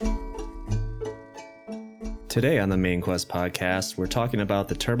Today on the Main Quest podcast, we're talking about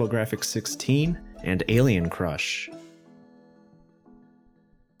the TurboGrafx 16 and Alien Crush.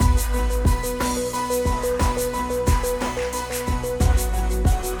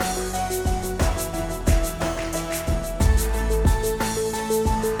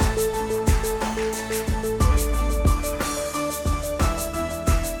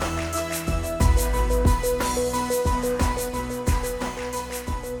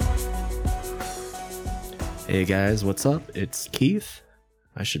 Hey guys, what's up? It's Keith.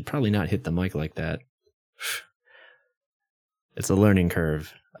 I should probably not hit the mic like that. It's a learning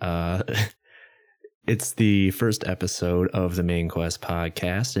curve. It's the first episode of the Main Quest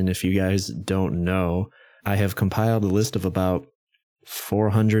podcast, and if you guys don't know, I have compiled a list of about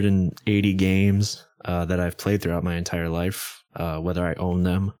 480 games that I've played throughout my entire life, whether I own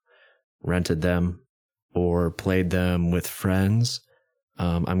them, rented them, or played them with friends.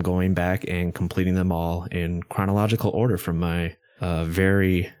 I'm going back and completing them all in chronological order from my from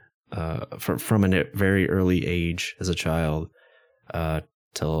a very early age as a child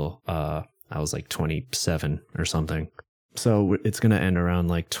till I was like 27 or something. So it's going to end around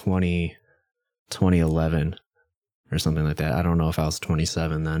like 2011 or something like that. I don't know if I was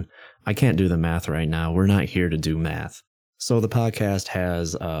 27 then. I can't do the math right now. We're not here to do math. So the podcast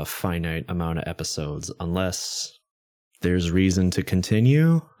has a finite amount of episodes unless there's reason to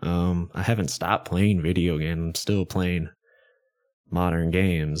continue. I haven't stopped playing video games. I'm still playing modern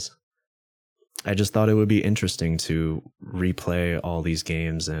games. I just thought it would be interesting to replay all these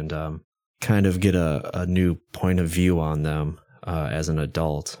games and kind of get a new point of view on them as an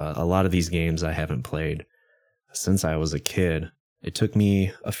adult. A lot of these games I haven't played since I was a kid. It took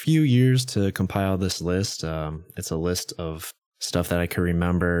me a few years to compile this list. It's a list of stuff that I could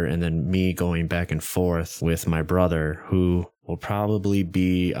remember, and then me going back and forth with my brother, who will probably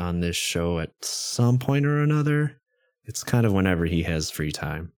be on this show at some point or another. It's kind of whenever he has free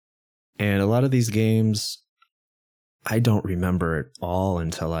time. And a lot of these games, I don't remember at all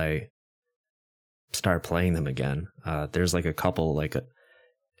until I start playing them again. There's like a couple, like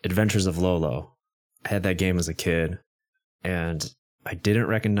Adventures of Lolo. I had that game as a kid, and I didn't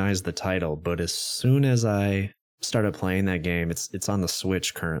recognize the title, but as soon as I started playing that game, it's on the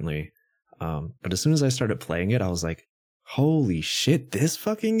Switch currently, but as soon as I started playing it, I was like, holy shit, this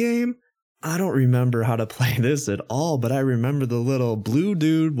fucking game? I don't remember how to play this at all, but I remember the little blue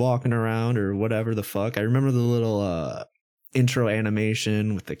dude walking around or whatever the fuck. I remember the little intro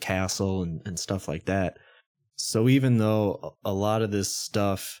animation with the castle and stuff like that. So even though a lot of this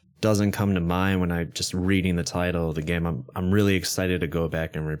stuff doesn't come to mind when I'm just reading the title of the game, I'm really excited to go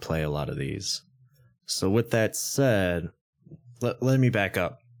back and replay a lot of these. So with that said, let me back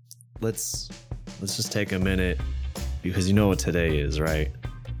up. Let's just take a minute, because you know what today is, right?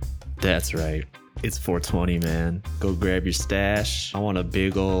 That's right. It's 420, man. Go grab your stash. I want a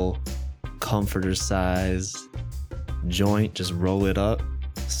big ol' comforter size joint. Just roll it up,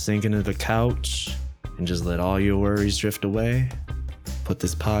 sink into the couch, and just let all your worries drift away. Put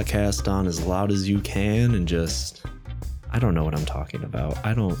this podcast on as loud as you can and just... I don't know what I'm talking about.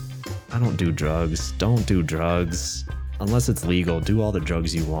 I don't do drugs. Don't do drugs. Unless it's legal, do all the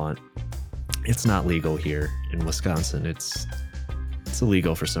drugs you want. It's not legal here in Wisconsin. It's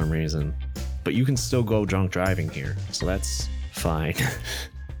illegal for some reason. But you can still go drunk driving here, so that's fine.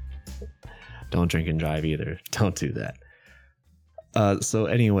 Don't drink and drive either. Don't do that. So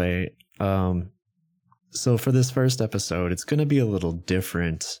anyway, so for this first episode, it's going to be a little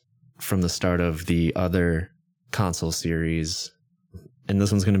different from the start of the other console series, and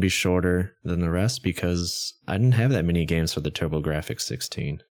this one's going to be shorter than the rest because I didn't have that many games for the TurboGrafx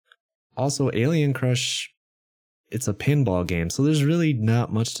 16. Also, Alien Crush, it's a pinball game, so there's really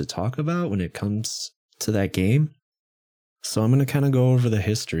not much to talk about when it comes to that game. So I'm going to kind of go over the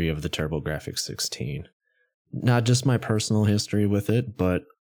history of the TurboGrafx 16. Not just my personal history with it, but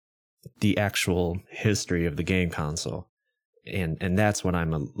the actual history of the game console. And that's what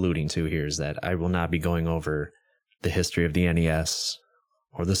I'm alluding to here, is that I will not be going over the history of the NES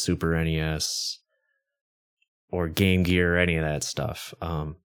or the Super NES or Game Gear or any of that stuff.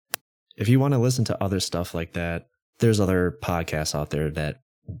 If you want to listen to other stuff like that, there's other podcasts out there that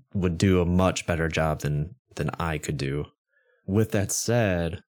would do a much better job than I could do. With that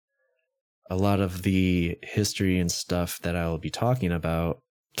said, a lot of the history and stuff that I will be talking about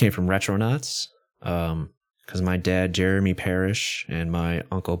came from Retronauts. Because my dad, Jeremy Parrish, and my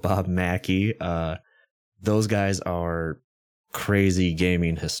uncle, Bob Mackey, those guys are crazy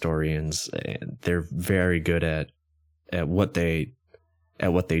gaming historians. And they're very good at what they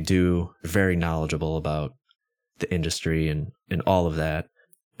do, very knowledgeable about the industry and all of that.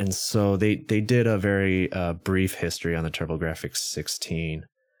 And so they did a very brief history on the TurboGrafx 16.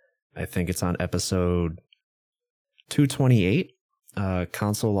 I think it's on episode 228,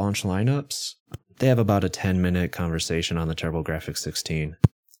 console launch lineups. They have about a 10-minute conversation on the TurboGrafx 16.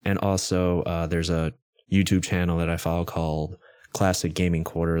 And also there's a YouTube channel that I follow called Classic Gaming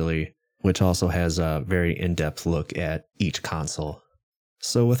Quarterly, which also has a very in-depth look at each console.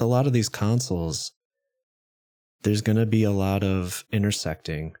 So with a lot of these consoles, there's going to be a lot of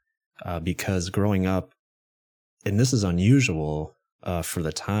intersecting because growing up, and this is unusual for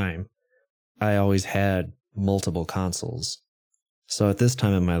the time, I always had multiple consoles. So at this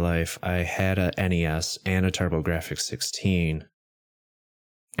time in my life, I had a NES and a TurboGrafx 16.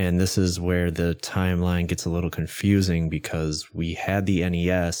 And this is where the timeline gets a little confusing because we had the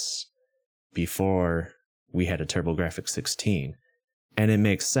NES before we had a TurboGrafx 16. And it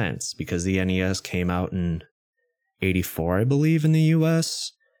makes sense because the NES came out in 84, I believe, in the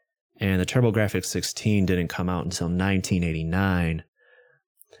US. And the TurboGrafx 16 didn't come out until 1989.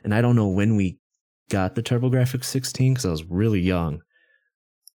 And I don't know when we got the TurboGrafx 16 because I was really young.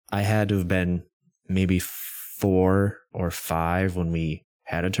 I had to have been maybe 4 or 5 when we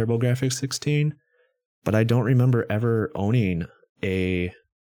had a TurboGrafx 16, but I don't remember ever owning a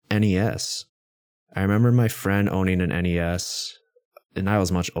NES. I remember my friend owning an NES, and I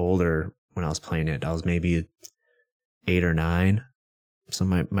was much older when I was playing it. I was maybe 8 or 9. So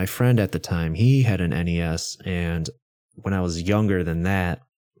my friend at the time, he had an NES, and when I was younger than that,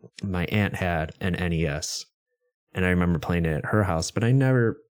 my aunt had an NES, and I remember playing it at her house, but I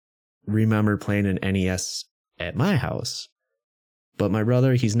never remember playing an NES at my house. But my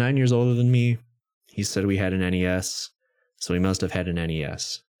brother, he's 9 years older than me. He said we had an NES, so we must have had an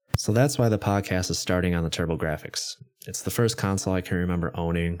NES. So that's why the podcast is starting on the TurboGrafx. It's the first console I can remember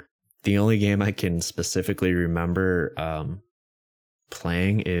owning. The only game I can specifically remember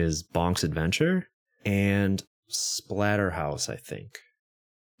playing is Bonk's Adventure and Splatterhouse, I think.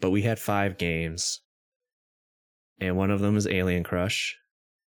 But we had 5 games, and one of them is Alien Crush.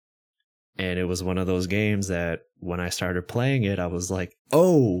 And it was one of those games that when I started playing it, I was like,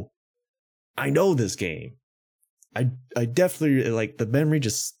 oh, I know this game. I definitely, like, the memory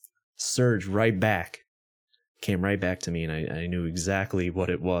just surged right back, came right back to me, and I knew exactly what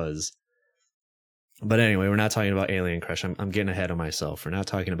it was. But anyway, we're not talking about Alien Crush. I'm getting ahead of myself. We're not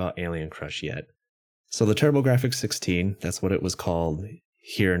talking about Alien Crush yet. So the TurboGrafx 16, that's what it was called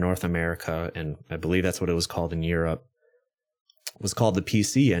here in North America, and I believe that's what it was called in Europe, was called the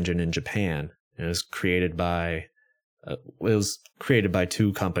PC Engine in Japan. And it was created by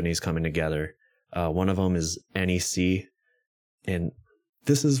 2 companies coming together. One of them is NEC, and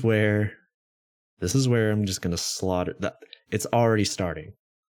this is where I'm just gonna slaughter that. It's already starting.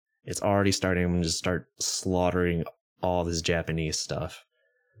 I'm gonna just start slaughtering all this Japanese stuff.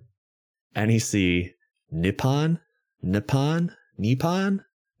 NEC, Nippon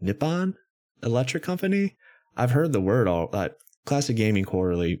Electric Company. I've heard the word all that. Classic Gaming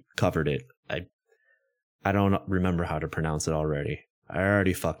Quarterly covered it. I don't remember how to pronounce it already. I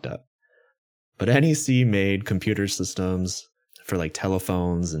already fucked up. But NEC made computer systems for like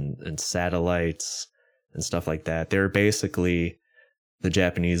telephones and satellites and stuff like that. They're basically the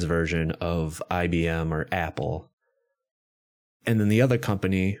Japanese version of IBM or Apple. And then the other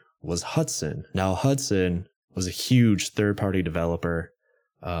company was Hudson. Now, Hudson was a huge third-party developer.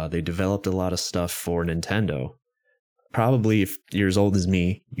 They developed a lot of stuff for Nintendo. Probably, if you're as old as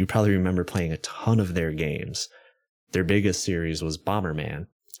me, you probably remember playing a ton of their games. Their biggest series was Bomberman.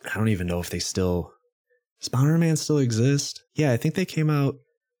 I don't even know if does Bomberman still exist? Yeah, I think they came out.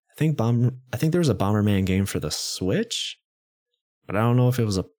 I think there was a Bomberman game for the Switch, but I don't know if it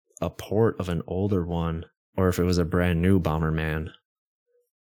was a port of an older one or if it was a brand new Bomberman.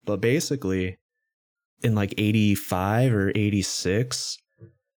 But basically, in like 85 or 86,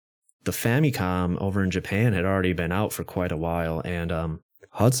 the Famicom over in Japan had already been out for quite a while, and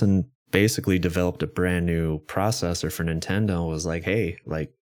Hudson basically developed a brand new processor for Nintendo. Was like, hey,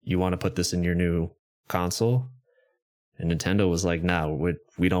 like, you want to put this in your new console? And Nintendo was like, no,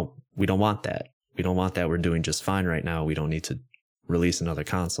 we don't want that. We don't want that. We're doing just fine right now. We don't need to release another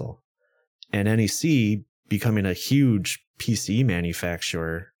console. And NEC, becoming a huge PC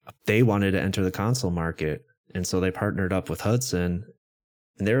manufacturer, they wanted to enter the console market, and so they partnered up with Hudson.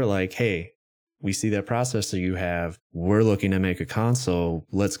 And they were like, hey, we see that processor you have. We're looking to make a console.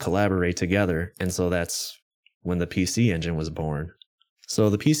 Let's collaborate together. And so that's when the PC Engine was born.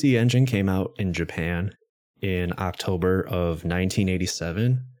 So the PC Engine came out in Japan in October of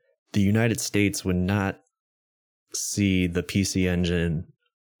 1987. The United States would not see the PC Engine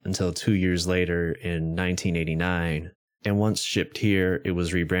until 2 years later in 1989 And once shipped here, it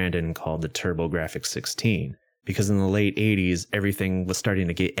was rebranded and called the TurboGrafx 16. Because in the late 80s, everything was starting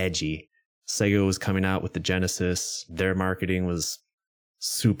to get edgy. Sega was coming out with the Genesis. Their marketing was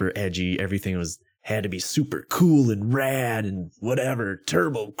super edgy. Everything had to be super cool and rad and whatever.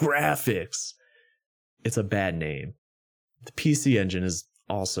 TurboGrafx. It's a bad name. The PC Engine is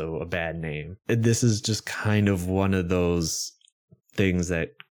also a bad name. This is just kind of one of those things that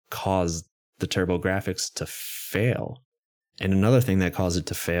caused the TurboGrafx to fail. And another thing that caused it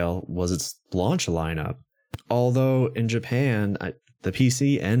to fail was its launch lineup. Although in Japan, the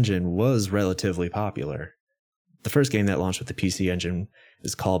PC Engine was relatively popular. The first game that launched with the PC Engine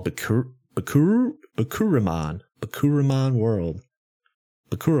is called Bakuramon World.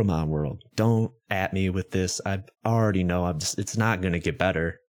 Bakuramon World. Don't at me with this. I already know it's not going to get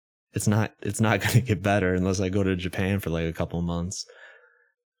better. It's not going to get better unless I go to Japan for like a couple months.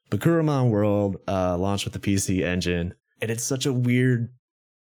 Bakuramon World launched with the PC Engine, and it's such a weird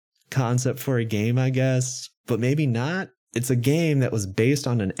concept for a game, I guess, but maybe not. It's a game that was based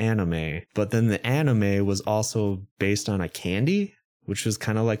on an anime, but then the anime was also based on a candy, which was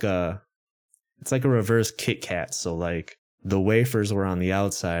kind of like it's like a reverse Kit Kat. So like the wafers were on the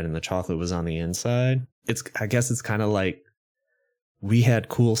outside and the chocolate was on the inside. I guess it's kind of like we had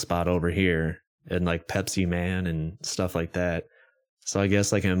Cool Spot over here and like Pepsi Man and stuff like that. So I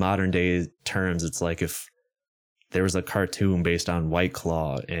guess like in modern day terms, it's like if there was a cartoon based on White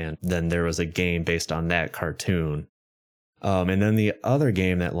Claw and then there was a game based on that cartoon. And then the other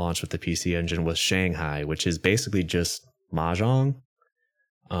game that launched with the PC Engine was Shanghai, which is basically just Mahjong.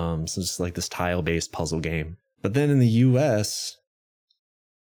 So it's like this tile-based puzzle game. But then in the US,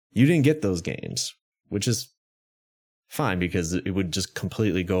 you didn't get those games, which is fine because it would just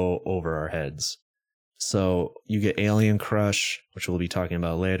completely go over our heads. So you get Alien Crush, which we'll be talking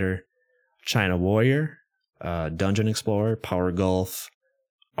about later, China Warrior, Dungeon Explorer, Power Golf,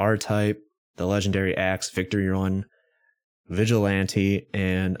 R-Type, The Legendary Axe, Victory Run, Vigilante,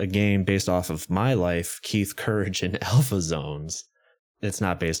 and a game based off of my life, Keith Courage and Alpha Zones. It's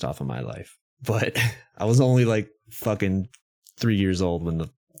not based off of my life, but I was only like fucking 3 years old when the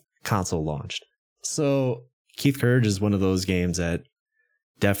console launched. So Keith Courage is one of those games that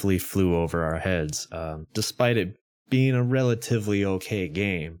definitely flew over our heads, despite it being a relatively okay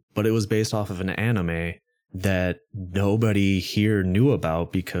game. But it was based off of an anime that nobody here knew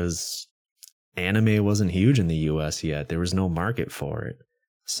about because anime wasn't huge in the US yet. There was no market for it.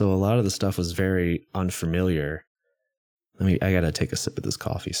 So a lot of the stuff was very unfamiliar. I gotta take a sip of this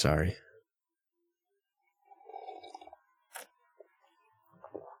coffee, sorry.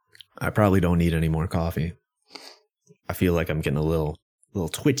 I probably don't need any more coffee. I feel like I'm getting a little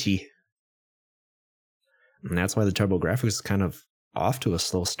twitchy. And that's why the TurboGrafx is kind of off to a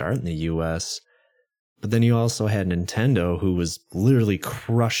slow start in the US. But then you also had Nintendo, who was literally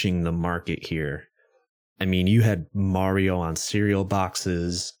crushing the market here. I mean, you had Mario on cereal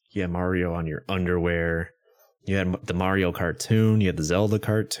boxes, you had Mario on your underwear, you had the Mario cartoon, you had the Zelda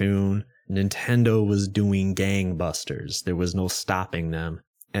cartoon. Nintendo was doing gangbusters. There was no stopping them.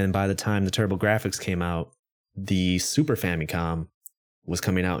 And by the time the TurboGrafx came out, the Super Famicom was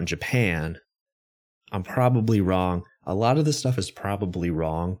coming out in Japan. I'm probably wrong. A lot of this stuff is probably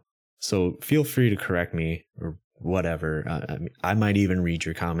wrong. So feel free to correct me or whatever. I might even read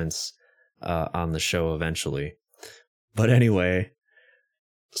your comments on the show eventually. But anyway,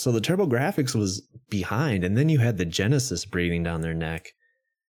 so the TurboGrafx was behind, and then you had the Genesis breathing down their neck,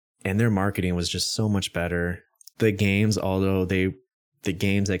 and their marketing was just so much better. The games, although the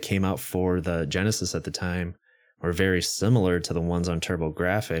games that came out for the Genesis at the time were very similar to the ones on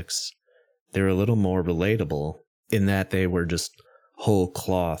TurboGrafx, they were a little more relatable in that they were just whole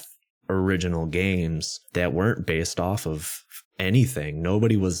cloth original games that weren't based off of anything.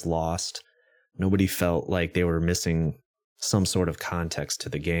 Nobody was lost. Nobody felt like they were missing some sort of context to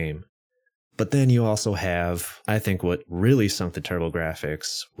the game. But then you also have, I think what really sunk the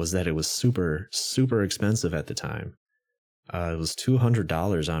TurboGrafx was that it was super, super expensive at the time. It was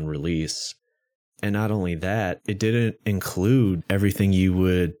 $200 on release. And not only that, it didn't include everything you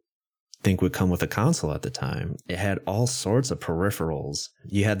would think would come with a console at the time. It had all sorts of peripherals.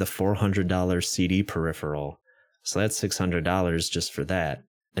 You had the $400 CD peripheral. So that's $600 just for that.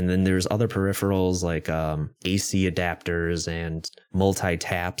 And then there's other peripherals like AC adapters and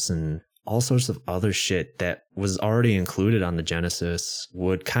multi-taps and all sorts of other shit that was already included on the Genesis,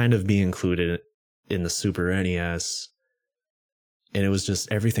 would kind of be included in the Super NES. And it was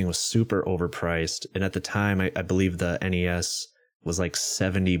just, everything was super overpriced. And at the time, I believe the NES was like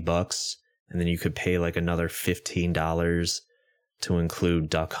 $70, and then you could pay like another $15 to include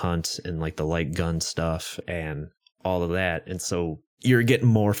Duck Hunt and like the light gun stuff and all of that. And so you're getting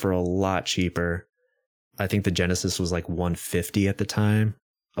more for a lot cheaper. I think the Genesis was like $150 at the time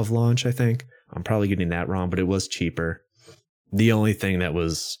of launch, I think. I'm probably getting that wrong, but it was cheaper. The only thing that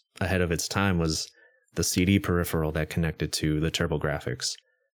was ahead of its time was the CD peripheral that connected to the TurboGrafx.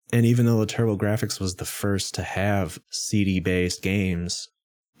 And even though the TurboGrafx was the first to have CD-based games,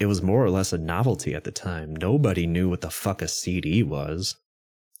 it was more or less a novelty at the time. Nobody knew what the fuck a CD was.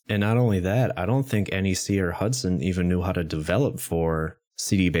 And not only that, I don't think NEC or Hudson even knew how to develop for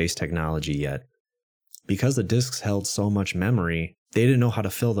CD-based technology yet. Because the discs held so much memory, they didn't know how to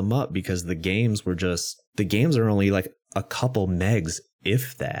fill them up because the games are only like a couple megs,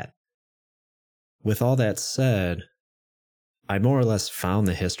 if that. With all that said, I more or less found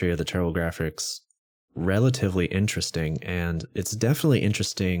the history of the TurboGrafx relatively interesting, and it's definitely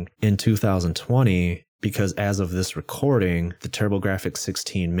interesting in 2020 because as of this recording, the TurboGrafx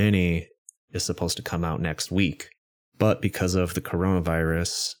 16 Mini is supposed to come out next week. But because of the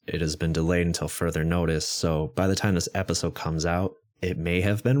coronavirus, it has been delayed until further notice. So by the time this episode comes out, it may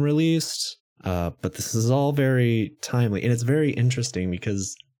have been released. But this is all very timely. And it's very interesting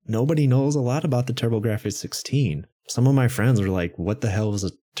because nobody knows a lot about the TurboGrafx 16. Some of my friends were like, what the hell was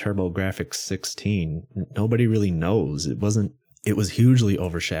a TurboGrafx 16? Nobody really knows. It was hugely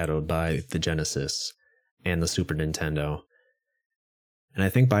overshadowed by the Genesis and the Super Nintendo. And I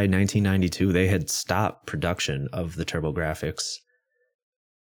think by 1992, they had stopped production of the TurboGrafx.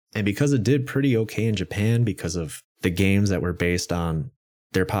 And because it did pretty okay in Japan because of the games that were based on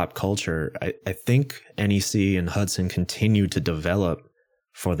their pop culture, I think NEC and Hudson continued to develop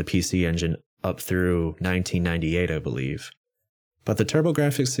for the PC Engine up through 1998, I believe. But the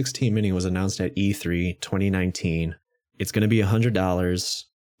TurboGrafx 16 Mini was announced at E3 2019. It's going to be $100.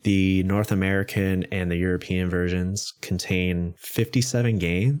 The North American and the European versions contain 57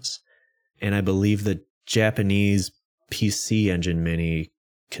 games, and I believe the Japanese PC Engine Mini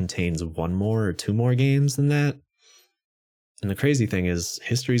contains one more or two more games than that. And the crazy thing is,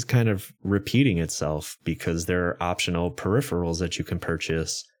 history's kind of repeating itself because there are optional peripherals that you can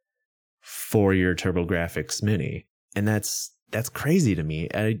purchase for your TurboGrafx Mini. And that's crazy to me.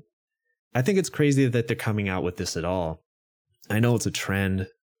 I think it's crazy that they're coming out with this at all. I know it's a trend,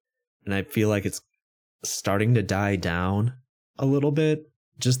 and I feel like it's starting to die down a little bit.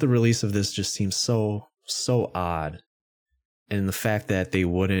 Just the release of this just seems so odd. And the fact that they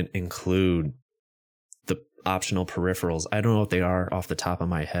wouldn't include the optional peripherals, I don't know what they are off the top of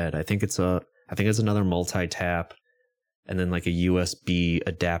my head. I think it's another multi-tap and then like a USB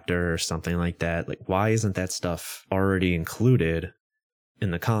adapter or something like that. Like, why isn't that stuff already included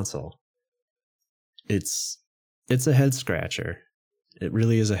in the console? It's a head scratcher. It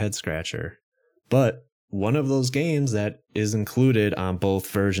really is a head scratcher. But one of those games that is included on both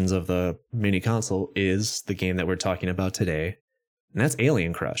versions of the mini console is the game that we're talking about today, and that's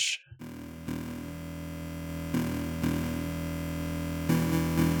Alien Crush.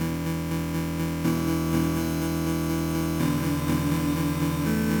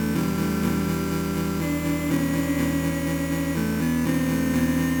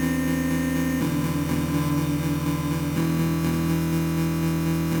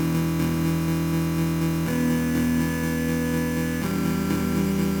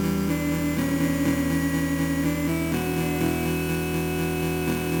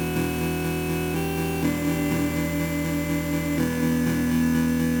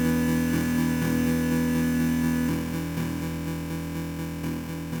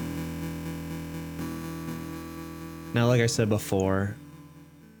 Now, like I said before,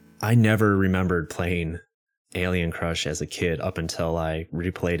 I never remembered playing Alien Crush as a kid up until I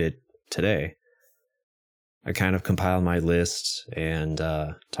replayed it today. I kind of compiled my list and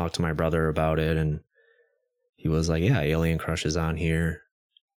talked to my brother about it, and he was like, yeah, Alien Crush is on here,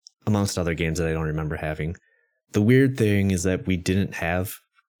 amongst other games that I don't remember having. The weird thing is that we didn't have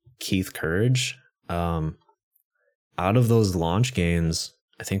Keith Courage. Out of those launch games,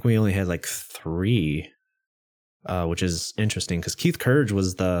 I think we only had like 3. Which is interesting because Keith Courage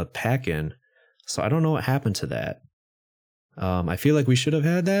was the pack-in, so I don't know what happened to that. I feel like we should have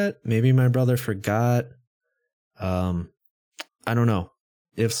had that. Maybe my brother forgot. I don't know.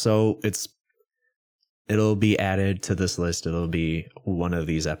 If so, it'll be added to this list. It'll be one of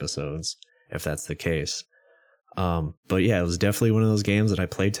these episodes if that's the case. But yeah, it was definitely one of those games that I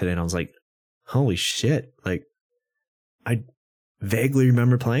played today, and I was like, "Holy shit!" Like, I vaguely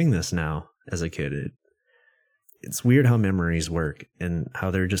remember playing this now as a kid. It's weird how memories work and how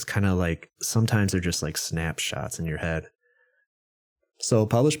they're just kind of like, sometimes they're just like snapshots in your head. So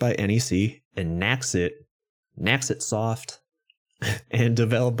published by NEC and Naxit Soft, and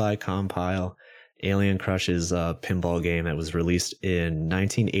developed by Compile Alien Crush is a pinball game that was released in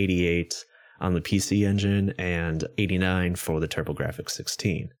 1988 on the PC Engine and 89 for the TurboGrafx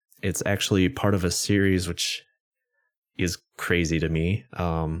 16. It's actually part of a series which is crazy to me.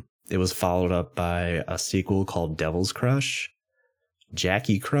 It was followed up by a sequel called Devil's Crush,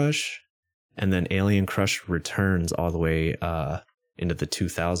 Jackie Crush, and then Alien Crush Returns all the way into the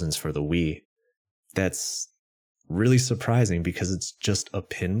 2000s for the Wii. That's really surprising because it's just a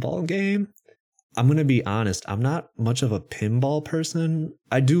pinball game. I'm going to be honest, I'm not much of a pinball person.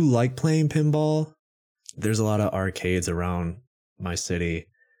 I do like playing pinball. There's a lot of arcades around my city.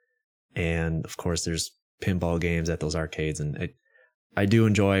 And of course, there's pinball games at those arcades. And I do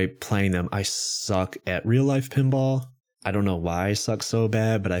enjoy playing them. I suck at real life pinball. I don't know why I suck so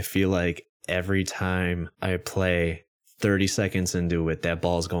bad, but I feel like every time I play 30 seconds into it, that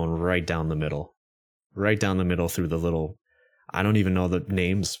ball's going right down the middle. Right down the middle through the little, I don't even know the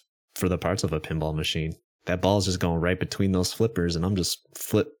names for the parts of a pinball machine. That ball's just going right between those flippers, and I'm just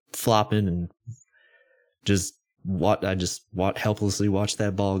flopping and helplessly watch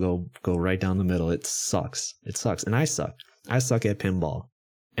that ball go right down the middle. It sucks. It sucks. And I suck. I suck at pinball.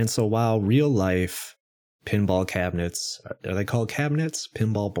 And so while real life pinball cabinets, are they called cabinets?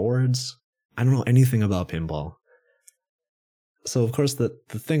 Pinball boards? I don't know anything about pinball. So, of course, the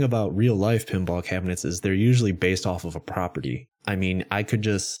thing about real life pinball cabinets is they're usually based off of a property. I mean,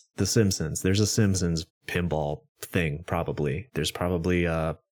 The Simpsons. There's a Simpsons pinball thing, probably. There's probably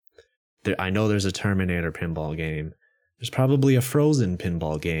I know there's a Terminator pinball game. There's probably a Frozen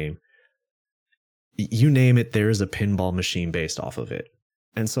pinball game. You name it, there is a pinball machine based off of it.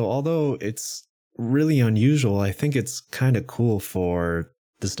 And so, although it's really unusual, I think it's kind of cool for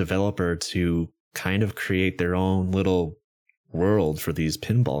this developer to kind of create their own little world for these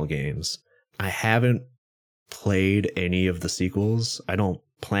pinball games. I haven't played any of the sequels. I don't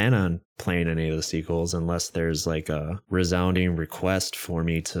plan on playing any of the sequels unless there's like a resounding request for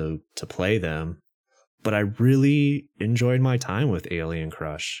me to play them. But I really enjoyed my time with Alien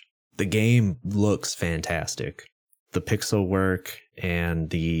Crush. The game looks fantastic. The pixel work and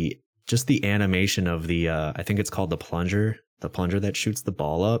the animation of the I think it's called the plunger that shoots the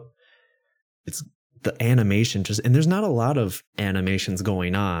ball up. It's the animation and there's not a lot of animations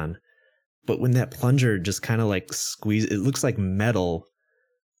going on, but when that plunger just kind of like it looks like metal,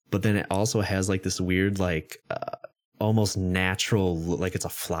 but then it also has like this weird, like almost natural, like it's a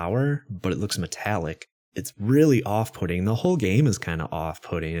flower, but it looks metallic. It's really off-putting. The whole game is kind of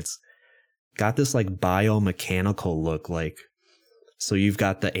off-putting. It's got this like biomechanical look, like, so you've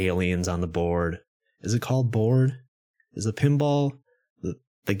got the aliens on the board. Is it called board? Is a pinball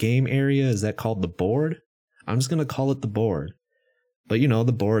the game area, is that called the board? I'm just going to call it the board. But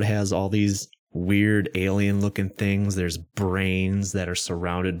the board has all these weird alien looking things. There's brains that are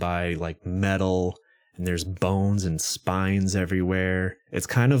surrounded by like metal, and there's bones and spines everywhere. It's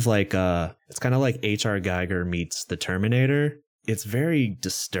kind of like H.R. Geiger meets the Terminator. It's very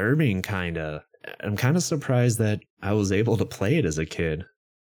disturbing, kind of. I'm kind of surprised that I was able to play it as a kid.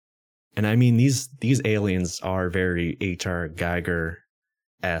 And I mean, these aliens are very H.R.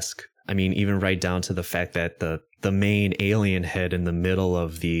 Geiger-esque. I mean, even right down to the fact that the main alien head in the middle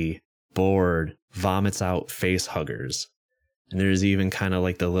of the board vomits out face huggers. And there's even kind of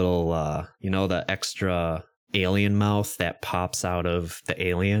like the little, the extra alien mouth that pops out of the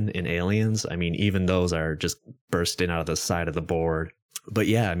alien in Aliens. I mean, even those are just bursting out of the side of the board. But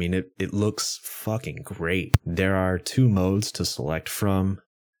yeah, I mean, it looks fucking great. There are 2 modes to select from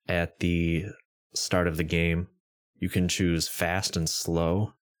at the start of the game. You can choose fast and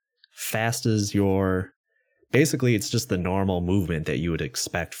slow. Fast is basically it's just the normal movement that you would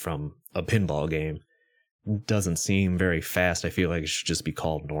expect from a pinball game. It doesn't seem very fast. I feel like it should just be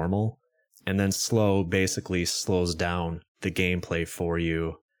called normal. And then slow basically slows down the gameplay for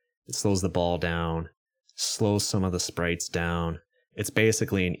you. It slows the ball down, slows some of the sprites down. It's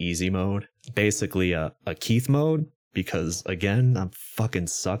basically an easy mode, basically a Keith mode, because again, I fucking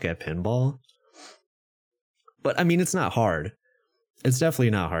suck at pinball. But I mean, it's not hard. It's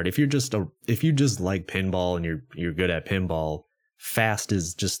definitely not hard. If you just like pinball and you're good at pinball, fast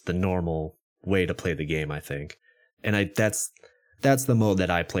is just the normal way to play the game, I think. And that's the mode that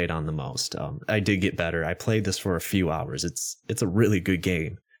I played on the most. I did get better. I played this for a few hours. It's a really good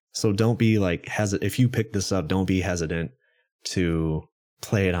game. So don't be like hesitant. If you pick this up, don't be hesitant to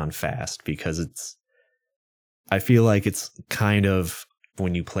play it on fast, because I feel like it's kind of,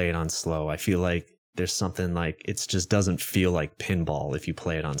 when you play it on slow, I feel like there's something like, it just doesn't feel like pinball if you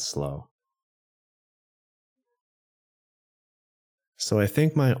play it on slow. So I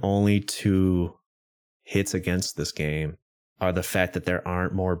think my only 2 hits against this game are the fact that there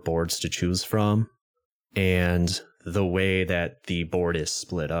aren't more boards to choose from and the way that the board is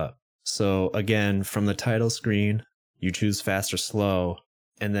split up. So again, from the title screen, you choose fast or slow,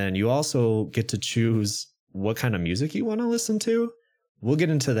 and then you also get to choose what kind of music you want to listen to. We'll get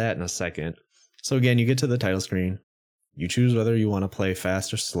into that in a second. So again, you get to the title screen, you choose whether you want to play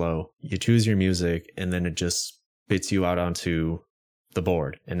fast or slow, you choose your music, and then it just spits you out onto the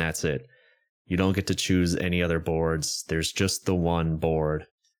board, and that's it. You don't get to choose any other boards. There's just the one board.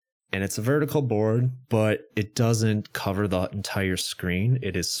 And it's a vertical board, but it doesn't cover the entire screen.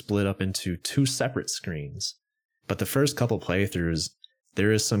 It is split up into two separate screens. But the first couple playthroughs,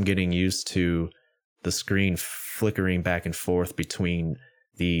 there is some getting used to the screen flickering back and forth between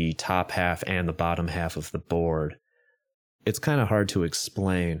the top half and the bottom half of the board. It's kind of hard to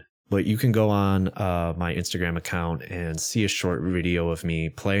explain, but you can go on my Instagram account and see a short video of me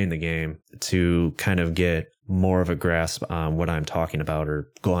playing the game to kind of get more of a grasp on what I'm talking about,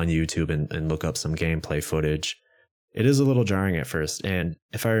 or go on YouTube and look up some gameplay footage. It is a little jarring at first, and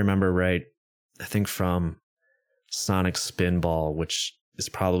if I remember right, I think from Sonic Spinball, which is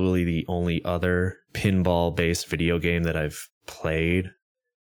probably the only other pinball-based video game that I've played,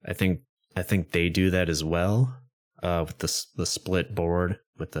 I think they do that as well, with the split board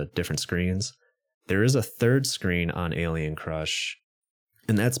with the different screens. There is a third screen on Alien Crush,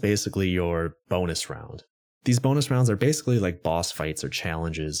 and that's basically your bonus round. These bonus rounds are basically like boss fights or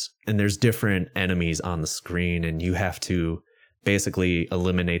challenges, and there's different enemies on the screen, and you have to basically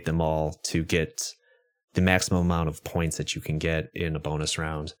eliminate them all to get the maximum amount of points that you can get in a bonus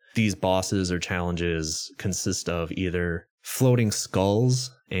round. These bosses or challenges consist of either floating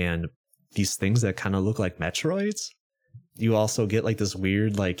skulls and these things that kind of look like Metroids. You also get like this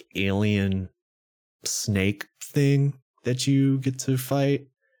weird like alien snake thing that you get to fight.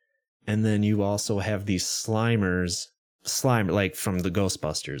 And then you also have these slime like from the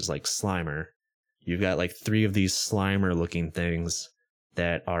Ghostbusters, like Slimer. You've got like 3 of these Slimer looking things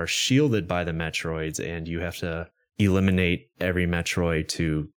that are shielded by the Metroids, and you have to eliminate every Metroid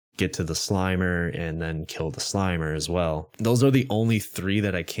to get to the Slimer and then kill the Slimer as well. Those are the only 3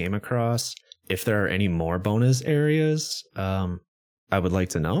 that I came across. If there are any more bonus areas, I would like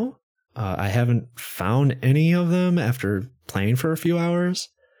to know. I haven't found any of them after playing for a few hours.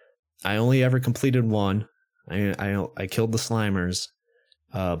 I only ever completed one. I killed the Slimers,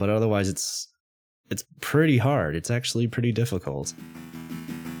 but otherwise it's pretty hard. It's actually pretty difficult.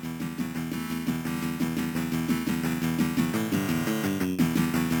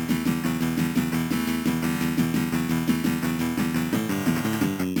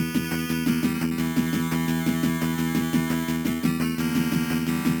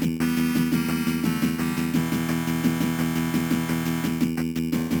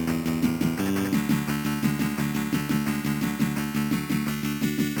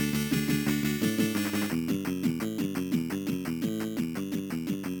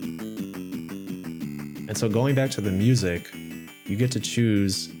 And so going back to the music, you get to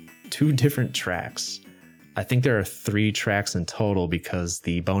choose 2 different tracks. I think there are 3 tracks in total because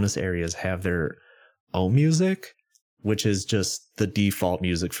the bonus areas have their own music, which is just the default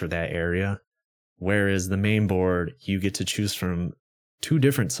music for that area. Whereas the main board, you get to choose from 2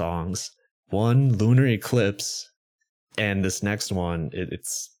 different songs. One, Lunar Eclipse, and this next one,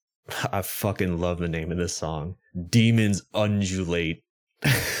 I fucking love the name of this song. Demons Undulate.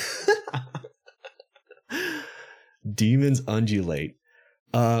 Demons Undulate.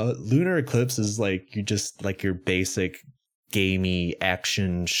 Lunar Eclipse is like your basic gamey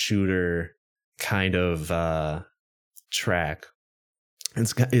action shooter kind of track.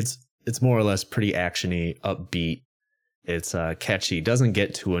 It's more or less pretty actiony, upbeat. It's catchy, doesn't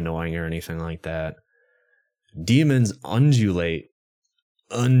get too annoying or anything like that. Demons Undulate.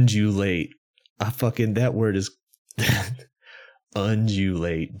 That word is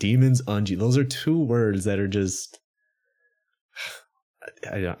undulate. Demons undulate. Those are 2 words that are just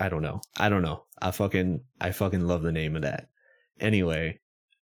I don't know. I fucking love the name of that. Anyway,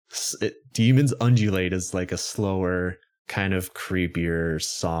 Demons Undulate is like a slower, kind of creepier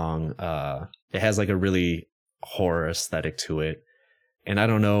song. It has like a really horror aesthetic to it. And I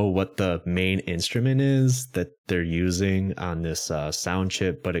don't know what the main instrument is that they're using on this sound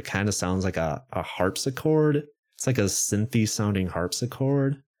chip, but it kind of sounds like a harpsichord. It's like a synthy sounding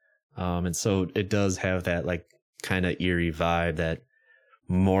harpsichord. And so it does have that like kind of eerie vibe that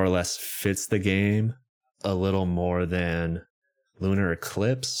more or less fits the game a little more than Lunar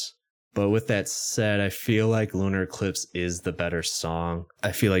Eclipse. But with that said, I feel like Lunar Eclipse is the better song.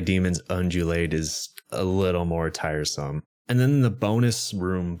 I feel like Demons Undulate is a little more tiresome. And then the bonus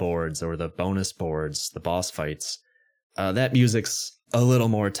room boards, or the bonus boards, the boss fights, That music's a little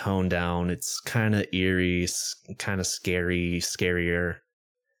more toned down. It's kind of eerie, kind of scarier.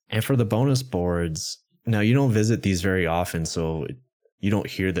 And for the bonus boards, now you don't visit these very often, so you don't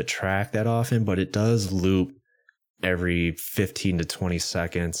hear the track that often, but it does loop every 15 to 20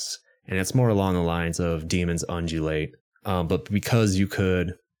 seconds. And it's more along the lines of Demons Undulate. But because you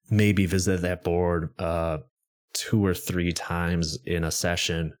could maybe visit that board 2 or 3 times in a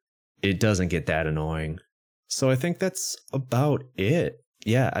session, it doesn't get that annoying. So I think that's about it.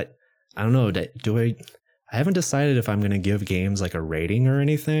 Yeah, I don't know. I haven't decided if I'm going to give games like a rating or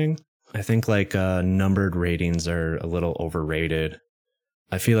anything. I think like numbered ratings are a little overrated.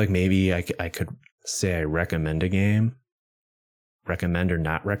 I feel like maybe I could say I recommend a game. Recommend or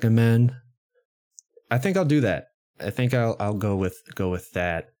not recommend. I think I'll do that. I think I'll go with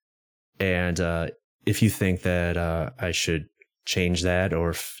that. And if you think that I should change that,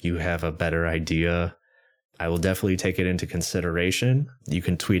 or if you have a better idea, I will definitely take it into consideration. You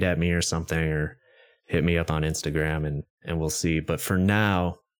can tweet at me or something, or hit me up on Instagram, and we'll see. But for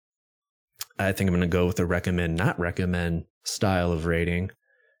now, I think I'm going to go with the recommend, not recommend style of rating.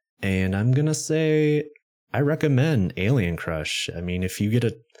 And I'm going to say I recommend Alien Crush. I mean, if you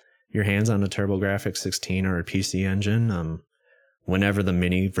get your hands on a TurboGrafx 16 or a PC Engine, whenever the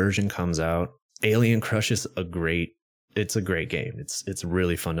mini version comes out, Alien Crush is a great game. It's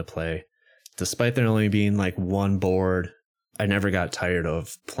really fun to play. Despite there only being like one board, I never got tired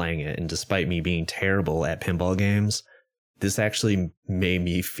of playing it. And despite me being terrible at pinball games, this actually made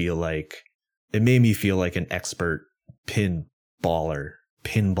me feel like an expert pinball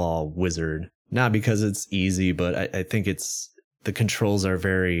wizard. Not because it's easy, but I think the controls are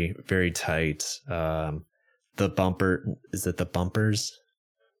very, very tight. The bumpers?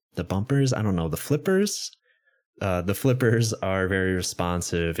 The bumpers? I don't know. The flippers? The flippers are very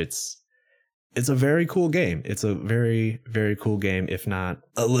responsive. It's a very cool game. It's a very, very cool game, if not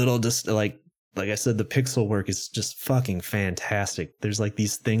a little just like I said, the pixel work is just fucking fantastic. There's like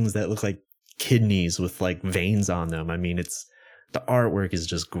these things that look like kidneys with like veins on them. I mean, the artwork is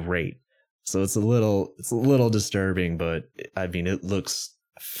just great. So it's a little disturbing, but I mean, it looks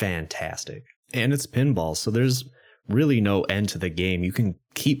fantastic. And it's pinball, so there's really no end to the game. You can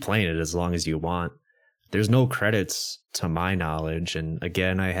keep playing it as long as you want. There's no credits to my knowledge. And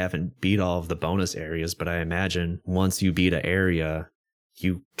again, I haven't beat all of the bonus areas, but I imagine once you beat an area,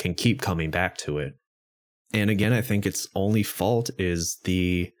 you can keep coming back to it. And again, I think its only fault is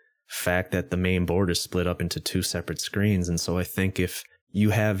the fact that the main board is split up into 2 separate screens. And so I think if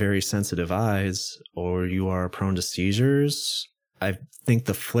you have very sensitive eyes or you are prone to seizures, I think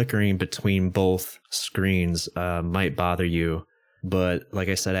the flickering between both screens might bother you. But like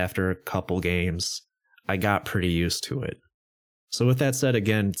I said, after a couple games, I got pretty used to it. So with that said,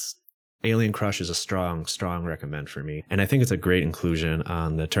 again, Alien Crush is a strong recommend for me. And I think it's a great inclusion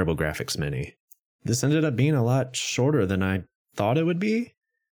on the TurboGrafx Mini. This ended up being a lot shorter than I thought it would be,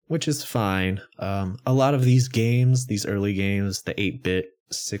 which is fine. A lot of these games, these early games, the 8-bit,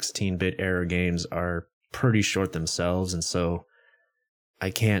 16-bit era games are pretty short themselves. And so I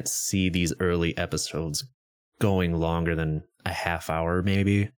can't see these early episodes going longer than a half hour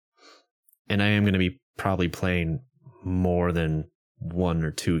maybe. And I am going to be probably playing more than 1 or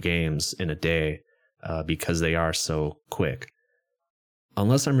 2 games in a day because they are so quick.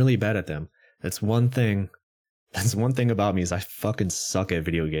 Unless I'm really bad at them. That's one thing about me is I fucking suck at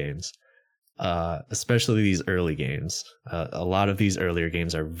video games. Especially these early games. A lot of these earlier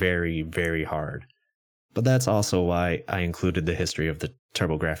games are very, very hard. But that's also why I included the history of the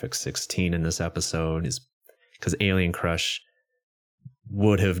TurboGrafx 16 in this episode, is because Alien Crush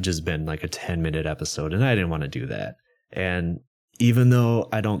would have just been like a 10-minute episode, and I didn't want to do that. And even though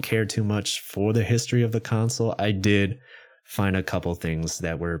I don't care too much for the history of the console, I did find a couple things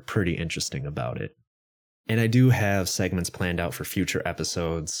that were pretty interesting about it. And I do have segments planned out for future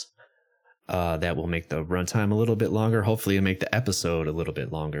episodes that will make the runtime a little bit longer. Hopefully it'll make the episode a little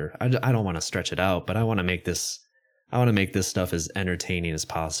bit longer. I don't want to stretch it out, but I want to make this stuff as entertaining as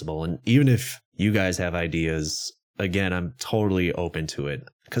possible. And even if you guys have ideas, again, I'm totally open to it,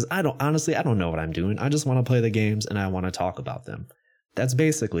 because I don't know what I'm doing. I just want to play the games and I want to talk about them. That's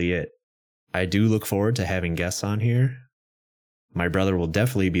basically it. I do look forward to having guests on here. My brother will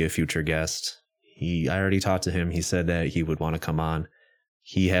definitely be a future guest. I already talked to him. He said that he would want to come on.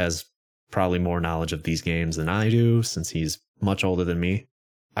 He has probably more knowledge of these games than I do, since he's much older than me.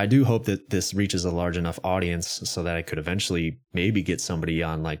 I do hope that this reaches a large enough audience so that I could eventually maybe get somebody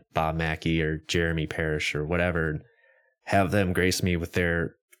on like Bob Mackey or Jeremy Parrish or whatever, and have them grace me with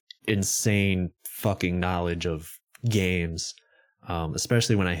their insane fucking knowledge of games,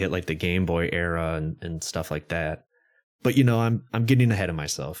 especially when I hit like the Game Boy era and stuff like that. But I'm getting ahead of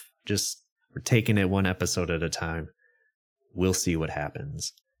myself. Just we're taking it one episode at a time. We'll see what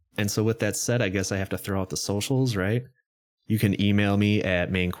happens. And so with that said, I guess I have to throw out the socials, right? You can email me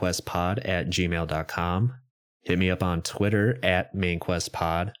at mainquestpod@gmail.com. Hit me up on Twitter at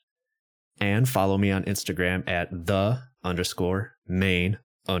mainquestpod. And follow me on Instagram at _main_quest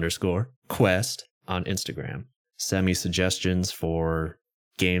on Instagram. Send me suggestions for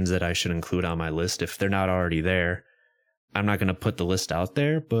games that I should include on my list if they're not already there. I'm not going to put the list out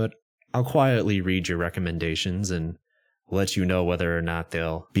there, but I'll quietly read your recommendations and let you know whether or not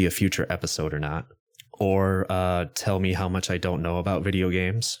they'll be a future episode or not. Or tell me how much I don't know about video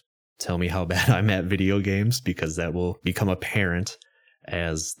games. Tell me how bad I'm at video games, because that will become apparent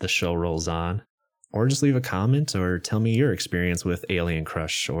as the show rolls on. Or just leave a comment or tell me your experience with Alien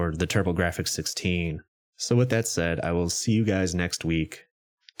Crush or the TurboGrafx-16. So with that said, I will see you guys next week.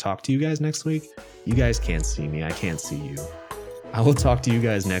 Talk to you guys next week? You guys can't see me. I can't see you. I will talk to you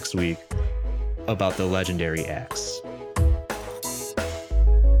guys next week about the legendary axe.